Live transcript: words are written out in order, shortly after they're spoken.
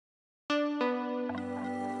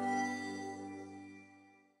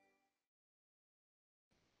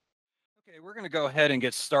Okay, we're going to go ahead and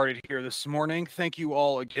get started here this morning. Thank you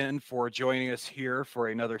all again for joining us here for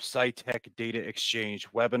another Scytec DataXchange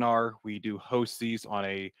webinar. We do host these on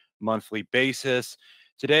a monthly basis.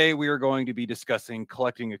 Today, we are going to be discussing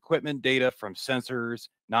collecting equipment data from sensors,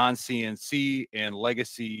 non-CNC, and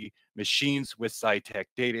legacy machines with Scytec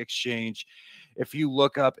DataXchange. If you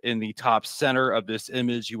look up in the top center of this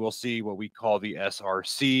image, you will see what we call the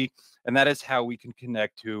SRC, and that is how we can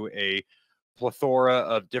connect to a plethora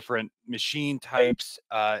of different machine types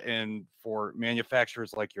and for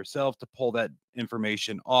manufacturers like yourself to pull that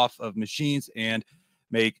information off of machines and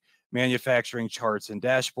make manufacturing charts and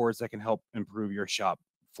dashboards that can help improve your shop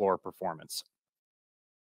floor performance.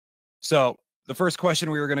 So the first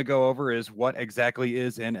question we were going to go over is what exactly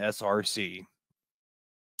is an SRC?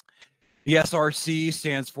 The SRC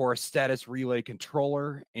stands for Status Relay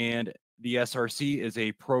Controller, and the SRC is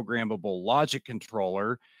a programmable logic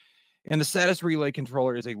controller. And the Status Relay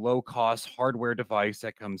Controller is a low-cost hardware device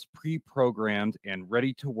that comes pre-programmed and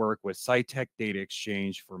ready to work with Scytec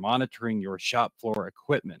DataXchange for monitoring your shop floor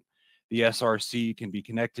equipment. The SRC can be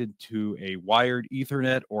connected to a wired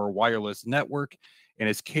Ethernet or wireless network and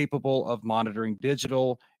is capable of monitoring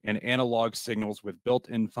digital and analog signals with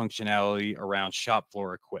built-in functionality around shop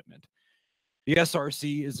floor equipment. The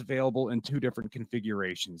SRC is available in two different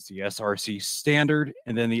configurations, the SRC standard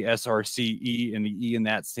and then the SRC-E, and the E in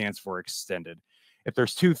that stands for extended. If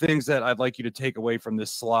there's two things that I'd like you to take away from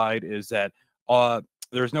this slide is that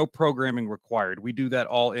there's no programming required. We do that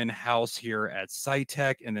all in-house here at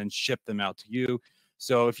Scytec and then ship them out to you.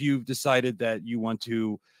 So if you've decided that you want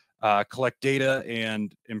to collect data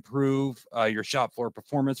and improve your shop floor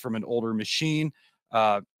performance from an older machine,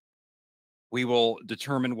 we will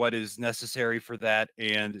determine what is necessary for that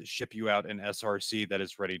and ship you out an SRC that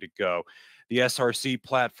is ready to go. The SRC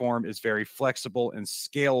platform is very flexible and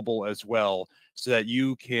scalable as well, so that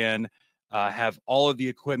you can have all of the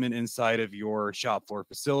equipment inside of your shop floor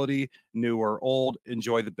facility, new or old,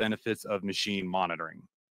 enjoy the benefits of machine monitoring.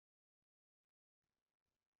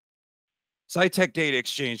 Scytec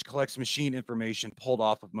DataXchange collects machine information pulled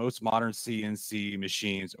off of most modern CNC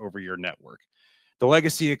machines over your network. The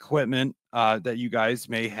legacy equipment that you guys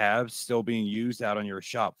may have still being used out on your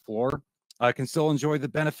shop floor can still enjoy the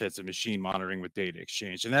benefits of machine monitoring with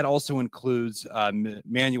DataXchange. And that also includes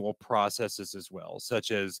manual processes as well,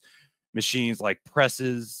 such as machines like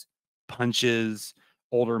presses, punches,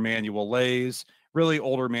 older manual lathes, really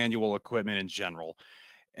older manual equipment in general.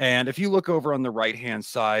 And if you look over on the right-hand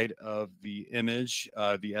side of the image,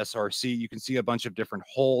 the SRC, you can see a bunch of different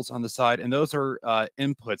holes on the side, and those are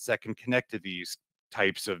inputs that can connect to these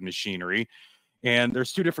types of machinery. And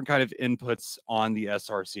there's two different kind of inputs on the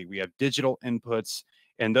SRC. We have digital inputs,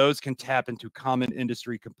 and those can tap into common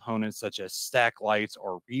industry components such as stack lights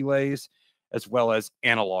or relays, as well as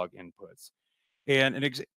analog inputs. And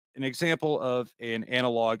an example of an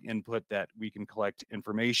analog input that we can collect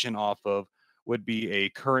information off of would be a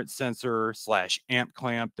current sensor / amp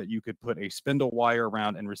clamp that you could put a spindle wire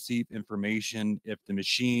around and receive information if the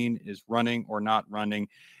machine is running or not running,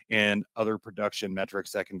 and other production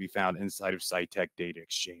metrics that can be found inside of Scytec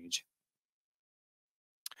DataXchange.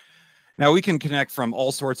 Now we can connect from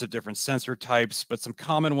all sorts of different sensor types, but some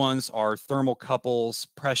common ones are thermocouples,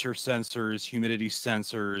 pressure sensors, humidity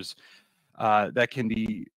sensors that can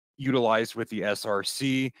be utilized with the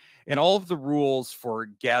SRC, and all of the rules for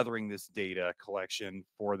gathering this data collection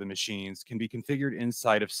for the machines can be configured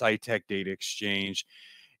inside of Scytec DataXchange.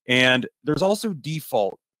 And there's also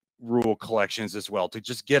default rule collections as well to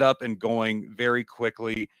just get up and going very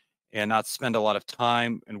quickly and not spend a lot of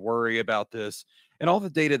time and worry about this. And all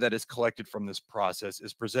the data that is collected from this process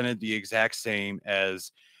is presented the exact same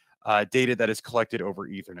as data that is collected over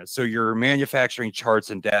Ethernet. So your manufacturing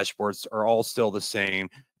charts and dashboards are all still the same.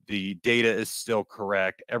 The data is still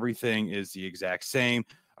correct. Everything is the exact same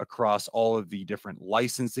across all of the different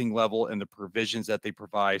licensing level and the provisions that they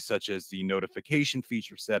provide, such as the notification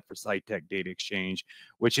feature set for Scytec DataXchange,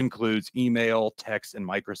 which includes email, text, and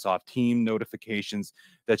Microsoft Teams notifications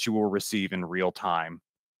that you will receive in real time.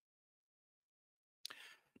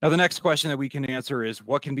 Now, the next question that we can answer is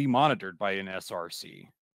what can be monitored by an SRC?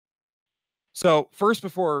 So first,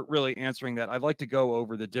 before really answering that, I'd like to go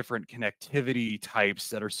over the different connectivity types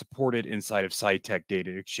that are supported inside of Scytec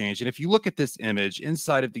DataXchange. And if you look at this image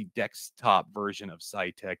inside of the desktop version of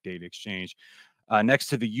Scytec DataXchange, next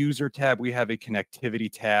to the user tab, we have a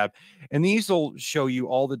connectivity tab. And these will show you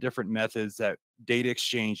all the different methods that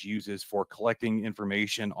DataXchange uses for collecting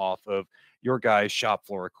information off of your guys' shop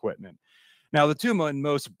floor equipment. Now, the two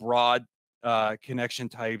most broad connection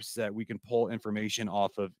types that we can pull information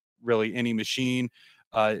off of really any machine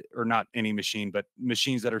or not any machine, but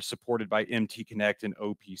machines that are supported by MT Connect and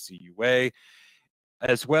OPC UA.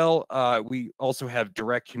 As well, we also have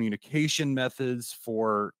direct communication methods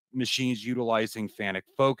for machines utilizing FANUC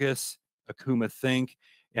Focus, Akuma Think,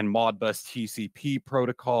 and Modbus TCP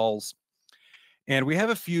protocols. And we have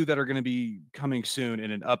a few that are going to be coming soon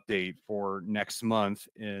in an update for next month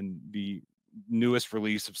in the newest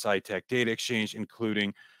release of Scytec DataXchange,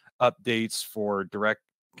 including updates for direct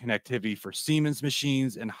connectivity for Siemens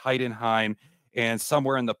machines and Heidenheim, and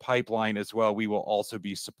somewhere in the pipeline as well, we will also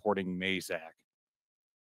be supporting Mazak.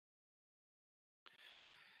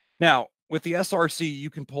 Now, with the SRC, you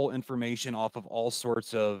can pull information off of all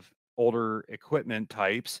sorts of older equipment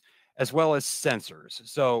types, as well as sensors.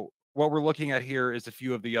 So what we're looking at here is a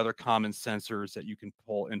few of the other common sensors that you can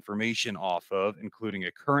pull information off of, including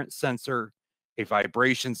a current sensor, a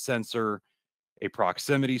vibration sensor, a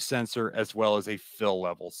proximity sensor, as well as a fill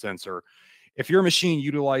level sensor. If your machine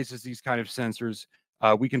utilizes these kind of sensors,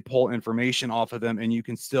 we can pull information off of them, and you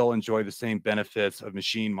can still enjoy the same benefits of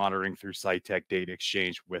machine monitoring through Scytec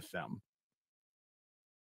DataXchange with them.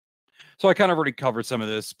 So I kind of already covered some of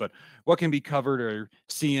this, but what can be covered are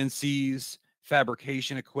CNCs,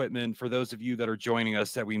 fabrication equipment. For those of you that are joining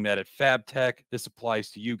us that we met at FabTech, this applies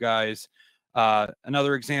to you guys.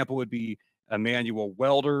 Another example would be a manual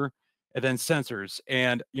welder, and then sensors.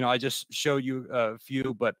 And, I just showed you a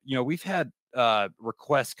few, but, we've had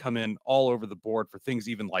requests come in all over the board for things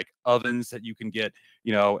even like ovens that you can get,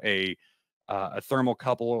 a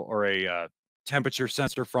thermocouple or a temperature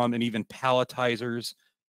sensor from, and even palletizers,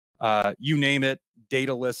 you name it,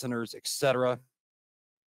 data listeners, etc.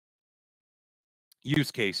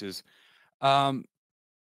 Use cases. As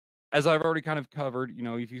I've already kind of covered,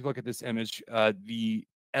 if you look at this image, the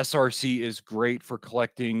SRC is great for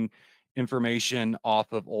collecting information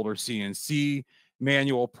off of older CNC,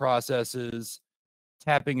 manual processes,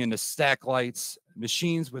 tapping into stack lights.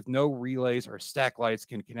 Machines with no relays or stack lights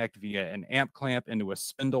can connect via an amp clamp into a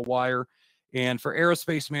spindle wire. And for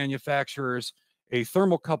aerospace manufacturers, a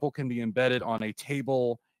thermocouple can be embedded on a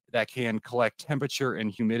table that can collect temperature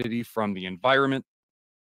and humidity from the environment.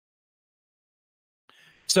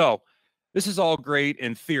 So this is all great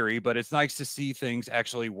in theory, but it's nice to see things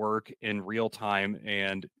actually work in real time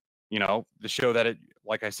and, to show that it,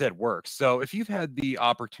 like I said, works. So if you've had the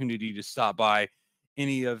opportunity to stop by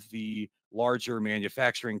any of the larger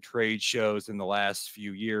manufacturing trade shows in the last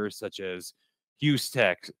few years, such as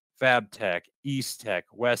HughesTech, FabTech, EastTech,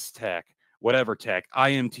 WestTech, whatever tech,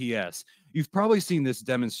 IMTS, you've probably seen this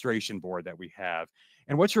demonstration board that we have.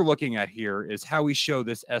 And what you're looking at here is how we show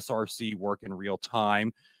this SRC work in real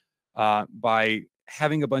time by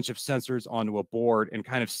having a bunch of sensors onto a board and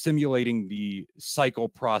kind of simulating the cycle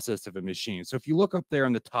process of a machine. So if you look up there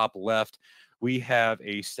in the top left, we have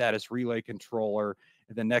a status relay controller.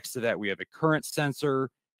 And then next to that, we have a current sensor,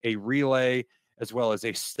 a relay, as well as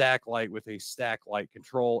a stack light with a stack light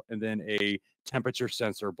control, and then a temperature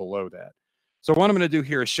sensor below that. So what I'm going to do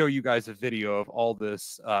here is show you guys a video of all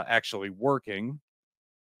this actually working.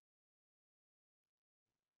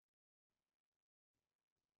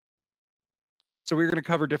 So we're going to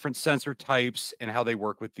cover different sensor types and how they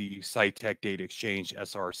work with the Scytec DataXchange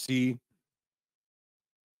SRC.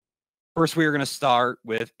 First, we are going to start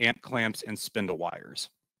with amp clamps and spindle wires.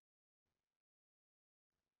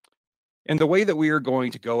 And the way that we are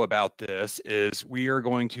going to go about this is we are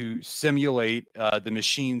going to simulate the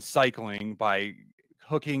machine cycling by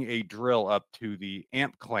hooking a drill up to the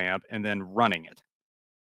amp clamp and then running it.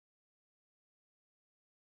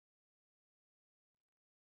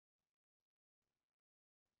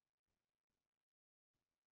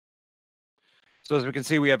 So as we can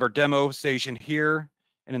see, we have our demo station here.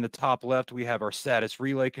 And in the top left, we have our status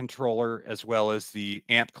relay controller as well as the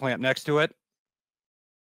amp clamp next to it.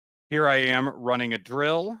 Here I am running a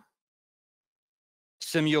drill,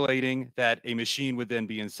 simulating that a machine would then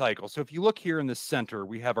be in cycle. So if you look here in the center,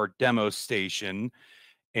 we have our demo station.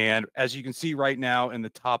 And as you can see right now in the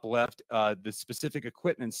top left, the specific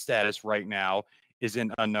equipment status right now is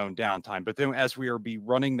in unknown downtime. But then as we are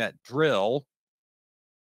running that drill,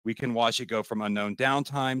 we can watch it go from unknown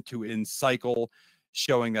downtime to in cycle,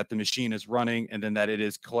 showing that the machine is running and then that it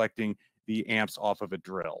is collecting the amps off of a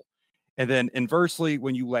drill. And then inversely,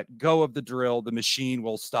 when you let go of the drill, the machine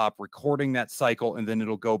will stop recording that cycle and then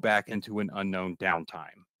it'll go back into an unknown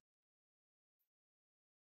downtime.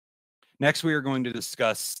 Next, we are going to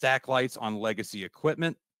discuss stack lights on legacy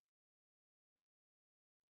equipment.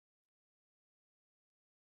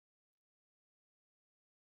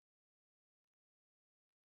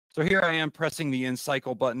 So here I am pressing the in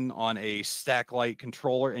cycle button on a stack light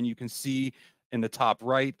controller, and you can see in the top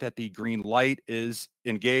right that the green light is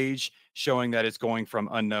engaged, showing that it's going from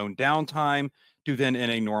unknown downtime to then in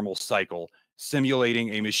a normal cycle,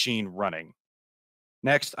 simulating a machine running.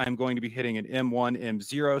 Next, I'm going to be hitting an M1,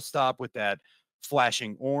 M0 stop with that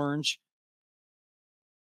flashing orange.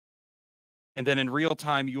 And then in real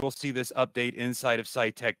time, you will see this update inside of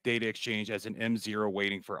Scytec DataXchange as an M0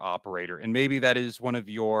 waiting for operator. And maybe that is one of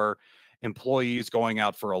your employees going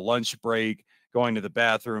out for a lunch break, going to the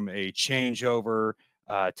bathroom, a changeover,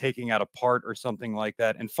 taking out a part or something like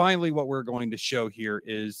that. And finally, what we're going to show here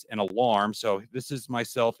is an alarm. So this is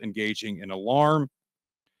myself engaging an alarm.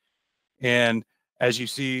 And as you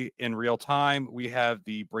see in real time, we have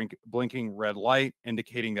the blinking red light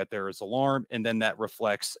indicating that there is alarm, and then that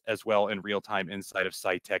reflects as well in real time inside of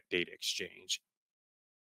Scytec DataXchange.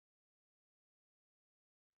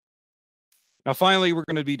 Now, finally, we're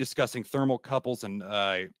going to be discussing thermocouples and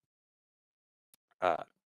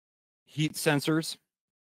heat sensors.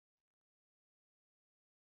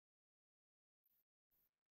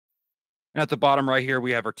 And at the bottom right here,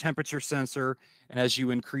 we have our temperature sensor. And as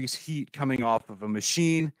you increase heat coming off of a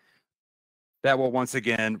machine, that will once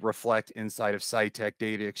again reflect inside of Scytec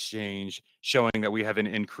DataXchange, showing that we have an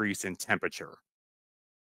increase in temperature.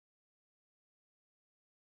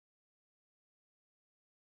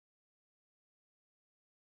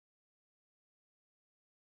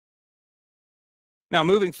 Now,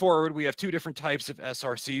 moving forward, we have two different types of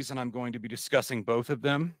SRCs, and I'm going to be discussing both of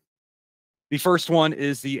them. The first one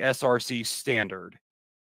is the SRC standard.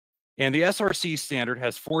 And the SRC standard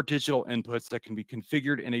has 4 digital inputs that can be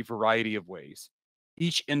configured in a variety of ways.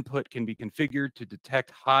 Each input can be configured to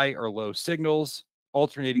detect high or low signals,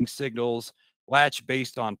 alternating signals, latch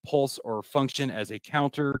based on pulse or function as a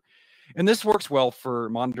counter. And this works well for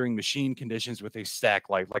monitoring machine conditions with a stack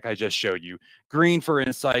light, like I just showed you. Green for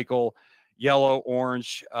in cycle, yellow,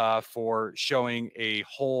 orange for showing a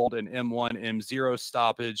hold, an M1, M0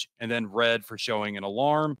 stoppage, and then red for showing an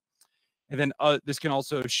alarm. And then this can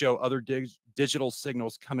also show other digital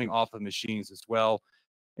signals coming off of machines as well.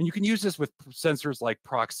 And you can use this with sensors like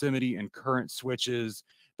proximity and current switches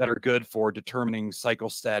that are good for determining cycle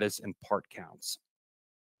status and part counts.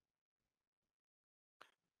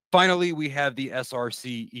 Finally, we have the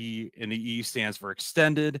SRCE, and the E stands for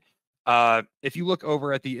extended. If you look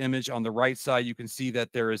over at the image on the right side, you can see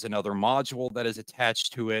that there is another module that is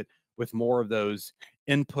attached to it with more of those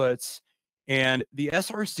inputs. And the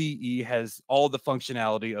SRCE has all the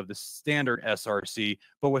functionality of the standard SRC,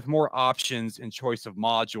 but with more options and choice of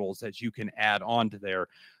modules that you can add onto there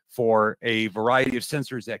for a variety of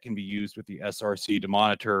sensors that can be used with the SRC to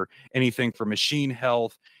monitor anything from machine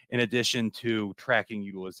health in addition to tracking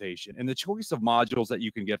utilization. And the choice of modules that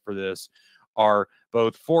you can get for this are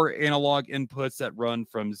both 4 analog inputs that run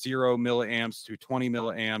from 0 milliamps to 20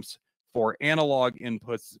 milliamps, 4 analog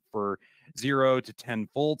inputs for 0 to 10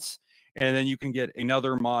 volts. And then you can get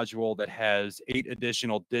another module that has 8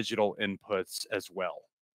 additional digital inputs as well.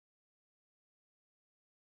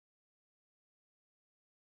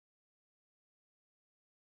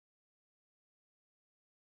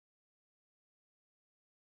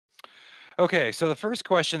 Okay, so the first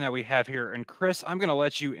question that we have here, and Chris, I'm going to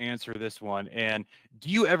let you answer this one. And do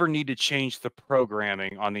you ever need to change the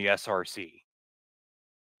programming on the SRC?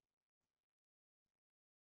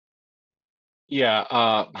 Yeah,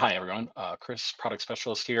 hi everyone. Chris, product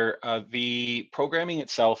specialist here. The programming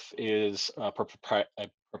itself is a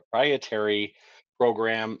proprietary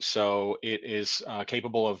program, so it is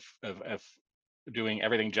capable of doing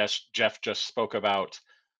everything Jeff just spoke about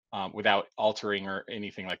without altering or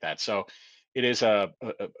anything like that. So it is a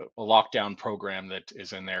lockdown program that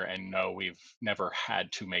is in there, and no, we've never had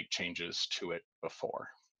to make changes to it before.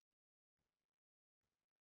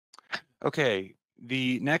 Okay,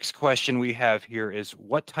 the next question we have here is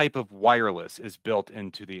what type of wireless is built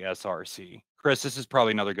into the SRC? Chris, this is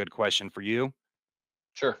probably another good question for you.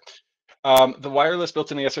 Sure. The wireless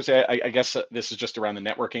built in the SRC, I guess this is just around the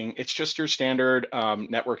networking. It's just your standard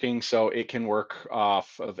networking, so it can work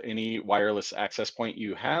off of any wireless access point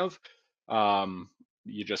you have.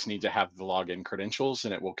 You just need to have the login credentials,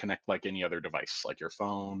 and it will connect like any other device, like your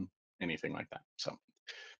phone, anything like that. So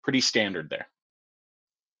pretty standard there.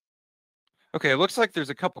 Okay, it looks like there's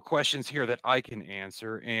a couple questions here that I can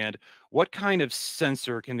answer. And what kind of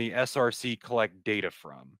sensor can the SRC collect data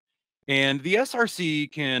from? And the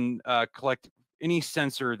SRC can collect any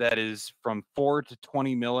sensor that is from 4 to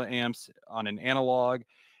 20 milliamps on an analog,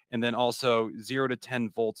 and then also 0 to 10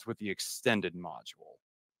 volts with the extended module.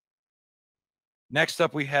 Next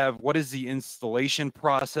up, we have what is the installation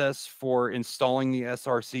process for installing the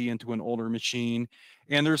SRC into an older machine?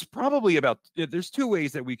 And there's two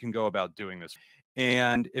ways that we can go about doing this.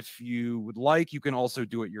 And if you would like, you can also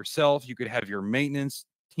do it yourself. You could have your maintenance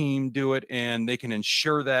team do it, and they can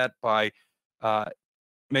ensure that by uh,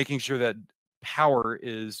 making sure that power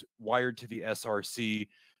is wired to the SRC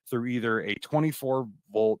through either a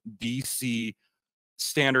 24-volt DC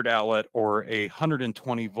standard outlet or a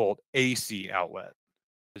 120-volt AC outlet.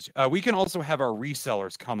 We can also have our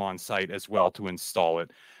resellers come on site as well to install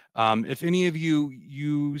it. If any of you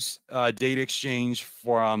use DataXchange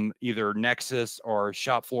from either Nexus or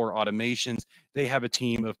shop floor automations, they have a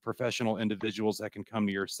team of professional individuals that can come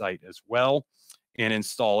to your site as well and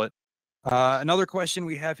install it. Another question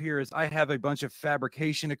we have here is I have a bunch of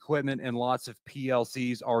fabrication equipment and lots of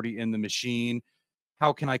PLCs already in the machine.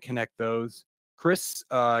 How can I connect those? Chris,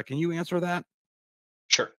 can you answer that?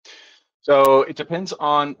 Sure. So it depends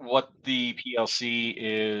on what the PLC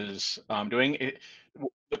is doing.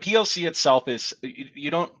 The PLC itself is you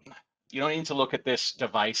don't need to look at this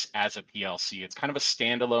device as a PLC. It's kind of a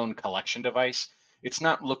standalone collection device. It's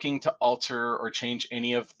not looking to alter or change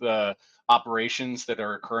any of the operations that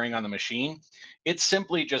are occurring on the machine. It's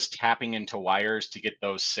simply just tapping into wires to get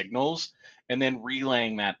those signals and then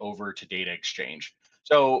relaying that over to data exchange.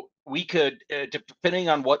 So we could, depending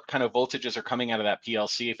on what kind of voltages are coming out of that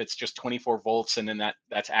PLC, if it's just 24 volts and then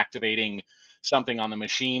that's activating something on the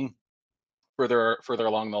machine, further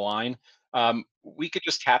along the line. We could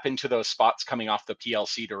just tap into those spots coming off the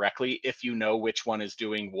PLC directly if you know which one is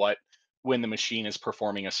doing what when the machine is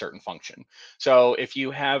performing a certain function. So if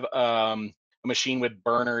you have a machine with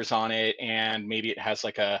burners on it and maybe it has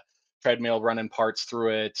like a treadmill running parts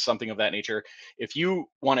through it, something of that nature, if you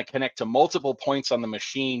want to connect to multiple points on the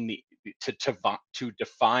machine to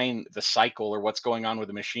define the cycle or what's going on with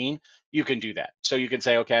the machine, you can do that. So you can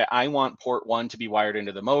say, okay, I want port 1 to be wired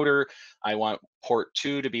into the motor. I want port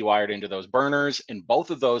 2 to be wired into those burners, and both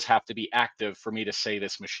of those have to be active for me to say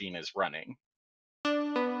this machine is running.